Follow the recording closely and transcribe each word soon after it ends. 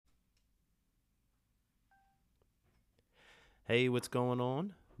Hey, what's going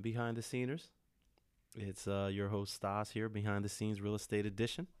on behind the sceners? It's your host Stas here, behind the scenes real estate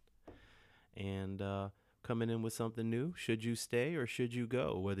edition, and coming in with something new. Should you stay or should you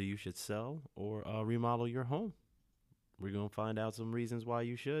go? Whether you should sell or remodel your home. We're gonna find out some reasons why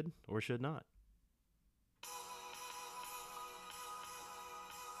you should or should not.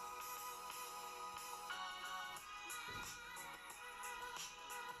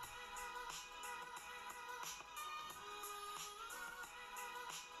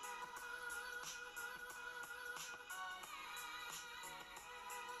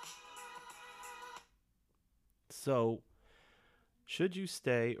 So, should you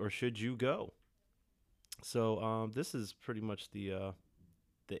stay or should you go? This is pretty much the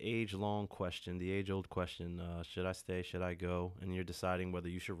age long question, the age old question. Should I stay? Should I go? And you're deciding whether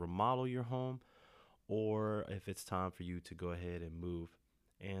you should remodel your home or if it's time for you to go ahead and move.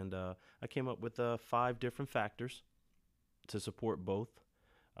 And I came up with five different factors to support both.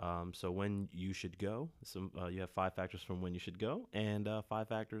 So when you should go, you have five factors from when you should go, and five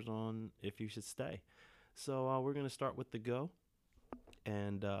factors on if you should stay. So we're gonna start with the go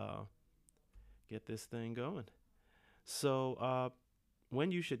and get this thing going. So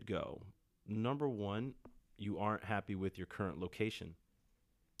when you should go, number one, you aren't happy with your current location.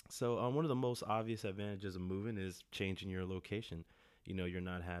 So, one of the most obvious advantages of moving is changing your location. You're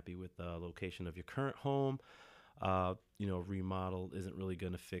not happy with the location of your current home. Remodel isn't really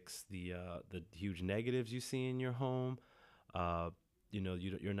going to fix the huge negatives you see in your home.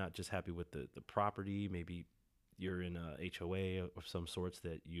 You're not just happy with the property. Maybe you're in a HOA of some sorts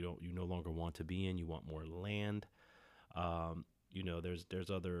that you no longer want to be in. You want more land. There's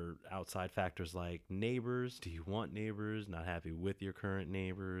other outside factors like neighbors. Do you want neighbors? Not happy with your current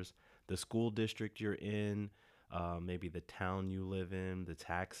neighbors. The school district you're in, maybe the town you live in, the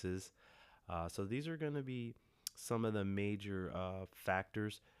taxes. So these are going to be some of the major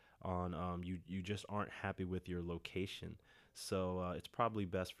factors on you just aren't happy with your location. So it's probably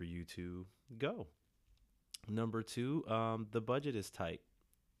best for you to go. Number two, the budget is tight.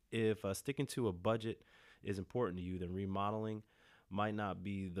 If sticking to a budget is important to you, then remodeling might not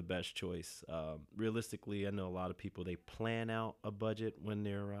be the best choice. Realistically, I know a lot of people they plan out a budget when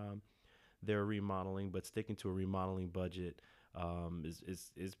they're remodeling, but sticking to a remodeling budget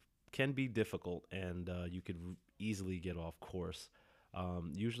is can be difficult, and you could easily get off course.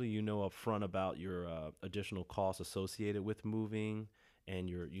 Usually, you know upfront about your additional costs associated with moving, and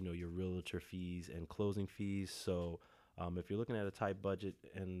your realtor fees and closing fees. So, if you're looking at a tight budget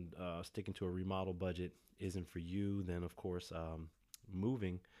and sticking to a remodel budget isn't for you, then of course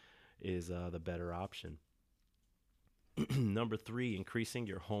moving is the better option. Number three, increasing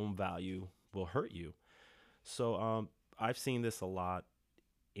your home value will hurt you. So I've seen this a lot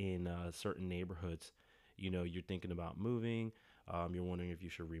in certain neighborhoods. You're thinking about moving, you're wondering if you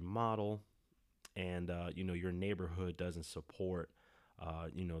should remodel, and your neighborhood doesn't support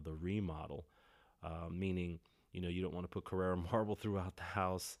the remodel, meaning you don't want to put Carrera marble throughout the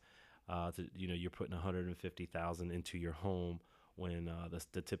house. You're putting 150,000 into your home when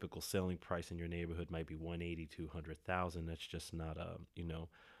the typical selling price in your neighborhood might be 180, 200,000. That's just not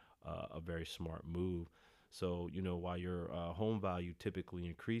a very smart move. So while your home value typically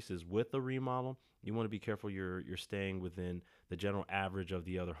increases with the remodel, you want to be careful you're staying within the general average of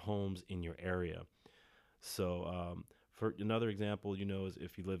the other homes in your area. So for another example, is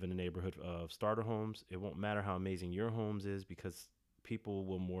if you live in a neighborhood of starter homes, it won't matter how amazing your homes is because people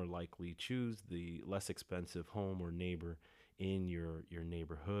will more likely choose the less expensive home or neighbor in your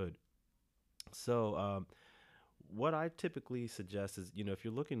neighborhood. So what I typically suggest is, if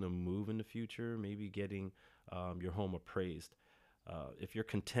you're looking to move in the future, maybe getting your home appraised. If you're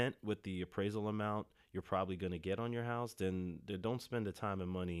content with the appraisal amount you're probably going to get on your house, then don't spend the time and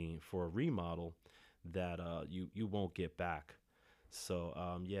money for a remodel that you won't get back.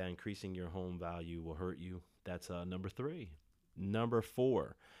 So yeah, increasing your home value will hurt you. That's number three. Number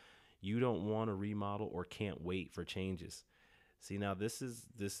four, you don't want to remodel or can't wait for changes. See, now this is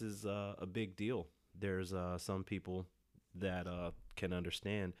a big deal. There's some people that can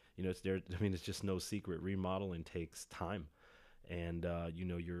understand. It's there. I mean, it's just no secret. Remodeling takes time, and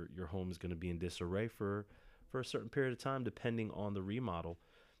your home is going to be in disarray for a certain period of time, depending on the remodel,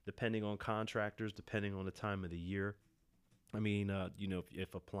 depending on contractors, depending on the time of the year. I mean,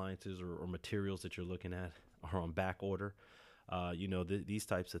 if appliances or materials that you're looking at are on back order, these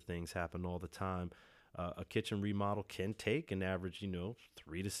types of things happen all the time. A kitchen remodel can take an average,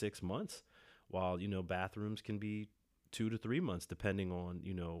 3 to 6 months, while bathrooms can be 2 to 3 months, depending on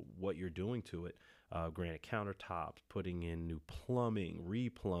what you're doing to it. Granite countertops, putting in new plumbing,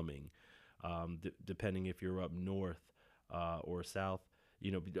 replumbing, depending if you're up north. or south.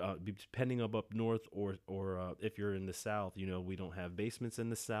 Depending up north or if you're in the south, we don't have basements in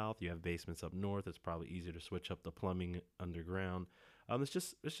the south. You have basements up north. It's probably easier to switch up the plumbing underground. It's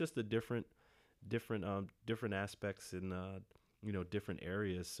just a different aspects in different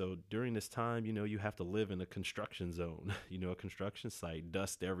areas. So during this time, you have to live in a construction zone, a construction site,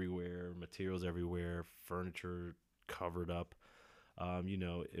 dust everywhere, materials everywhere, furniture covered up.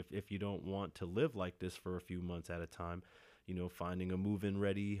 If you don't want to live like this for a few months at a time, finding a move-in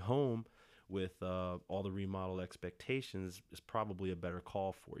ready home with all the remodel expectations is probably a better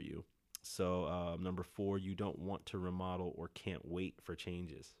call for you. So, number four, you don't want to remodel or can't wait for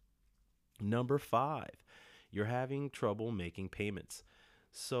changes. Number five, you're having trouble making payments.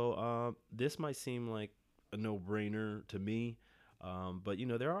 So, this might seem like a no brainer to me. But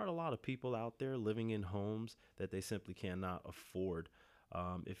there are a lot of people out there living in homes that they simply cannot afford.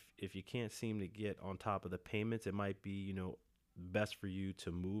 If you can't seem to get on top of the payments, it might be best for you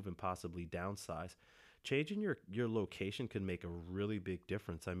to move and possibly downsize. Changing your location could make a really big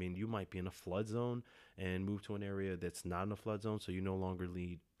difference. I mean, you might be in a flood zone and move to an area that's not in a flood zone, so you no longer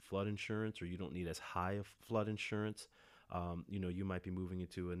need flood insurance, or you don't need as high of flood insurance. You might be moving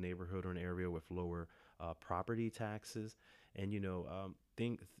into a neighborhood or an area with lower property taxes, and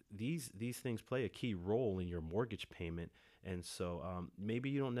these things play a key role in your mortgage payment. And so maybe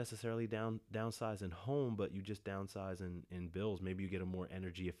you don't necessarily downsize in home, but you just downsize in bills. Maybe you get a more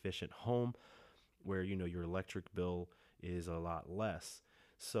energy efficient home where your electric bill is a lot less.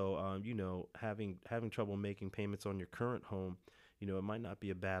 So having trouble making payments on your current home, it might not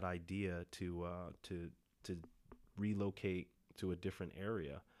be a bad idea to relocate to a different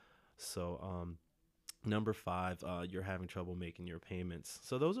area. So number five, you're having trouble making your payments.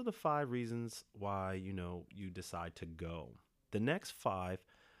 So those are the five reasons why you decide to go. The next five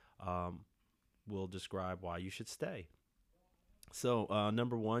um, will describe why you should stay. So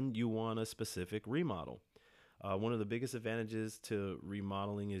number one, you want a specific remodel. One of the biggest advantages to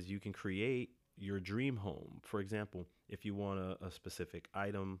remodeling is you can create your dream home. For example, if you want a specific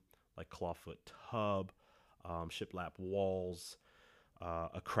item like clawfoot tub, shiplap walls,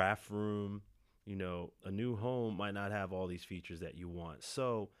 a craft room, a new home might not have all these features that you want.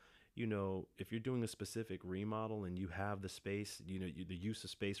 So, if you're doing a specific remodel and you have the space, the use of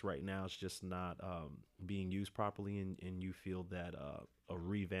space right now is just not being used properly, and you feel that a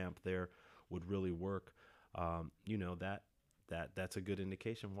revamp there would really work, that's a good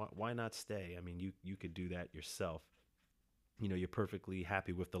indication. Why not stay? I mean, you could do that yourself. You're perfectly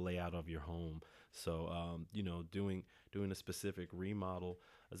happy with the layout of your home. So doing a specific remodel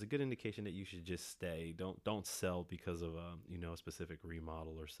is a good indication that you should just stay. Don't sell because of a specific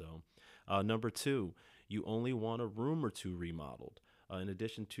remodel or so. Number two, you only want a room or two remodeled. In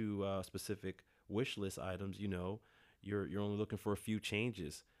addition to specific wish list items, you're only looking for a few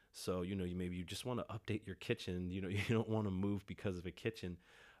changes. So maybe you just want to update your kitchen. You don't want to move because of a kitchen.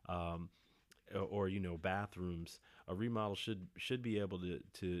 Um, or bathrooms. A remodel should be able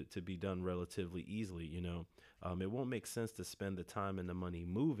to be done relatively easily. It won't make sense to spend the time and the money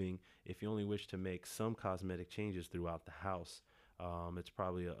moving if you only wish to make some cosmetic changes throughout the house. It's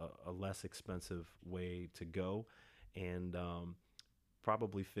probably a less expensive way to go, and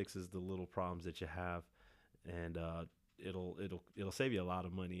probably fixes the little problems that you have, and it'll save you a lot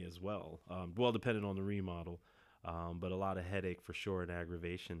of money as well. Well, depending on the remodel, but a lot of headache for sure and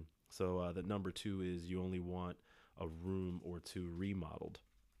aggravation. So the number two is you only want a room or two remodeled.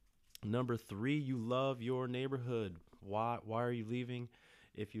 Number three, you love your neighborhood. Why are you leaving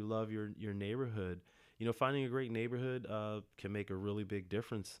if you love your neighborhood? Finding a great neighborhood can make a really big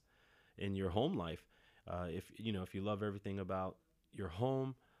difference in your home life. If you love everything about your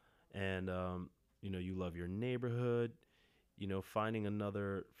home, and you love your neighborhood, finding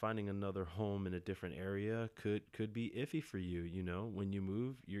another home in a different area could be iffy for you. When you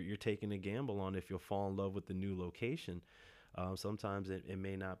move, you're taking a gamble on if you'll fall in love with the new location. Sometimes it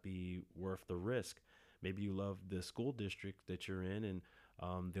may not be worth the risk. Maybe you love the school district that you're in, and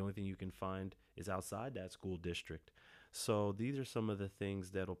the only thing you can find is outside that school district. So these are some of the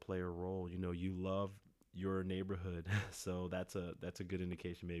things that'll play a role. You love your neighborhood, so that's a good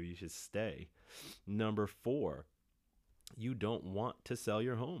indication. Maybe you should stay. Number four, you don't want to sell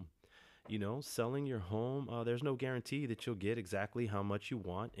your home. Selling your home, there's no guarantee that you'll get exactly how much you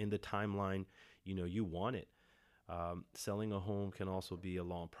want in the timeline you want it. Selling a home can also be a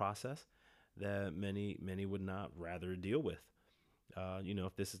long process that many would not rather deal with.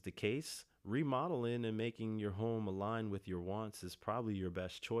 If this is the case, remodeling and making your home align with your wants is probably your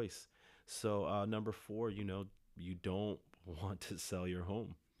best choice. So number four, you don't want to sell your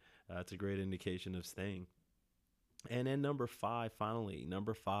home. That's a great indication of staying. And then number five, finally,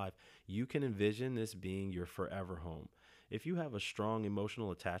 number five, you can envision this being your forever home. If you have a strong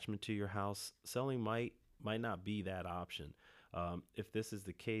emotional attachment to your house, selling might not be that option. If this is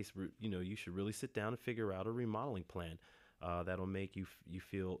the case, you should really sit down and figure out a remodeling plan that'll make you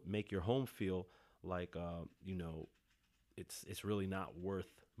feel make your home feel like it's really not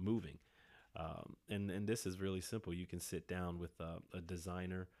worth moving. And this is really simple. You can sit down with a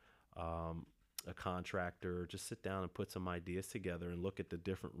designer, um, a contractor, just sit down and put some ideas together and look at the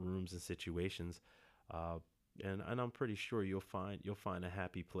different rooms and situations. Uh, and I'm pretty sure you'll find a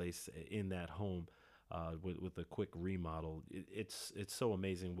happy place in that home with a quick remodel. It's so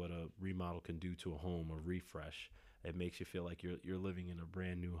amazing what a remodel can do to a home, a refresh. It makes you feel like you're living in a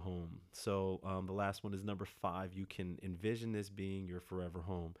brand new home. So the last one is number five. You can envision this being your forever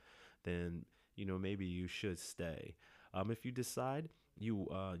home. Then maybe you should stay. If you decide you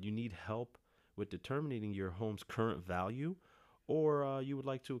need help with determining your home's current value, or you would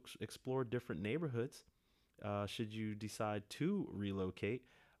like to explore different neighborhoods, should you decide to relocate,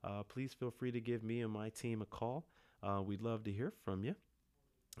 please feel free to give me and my team a call. We'd love to hear from you.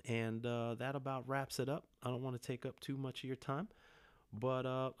 And that about wraps it up. I don't want to take up too much of your time.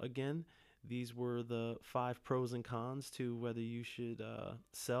 But again, these were the five pros and cons to whether you should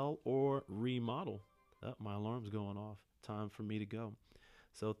sell or remodel. Oh, my alarm's going off. Time for me to go.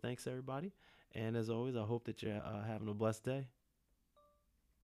 So thanks, everybody. And as always, I hope that you're having a blessed day.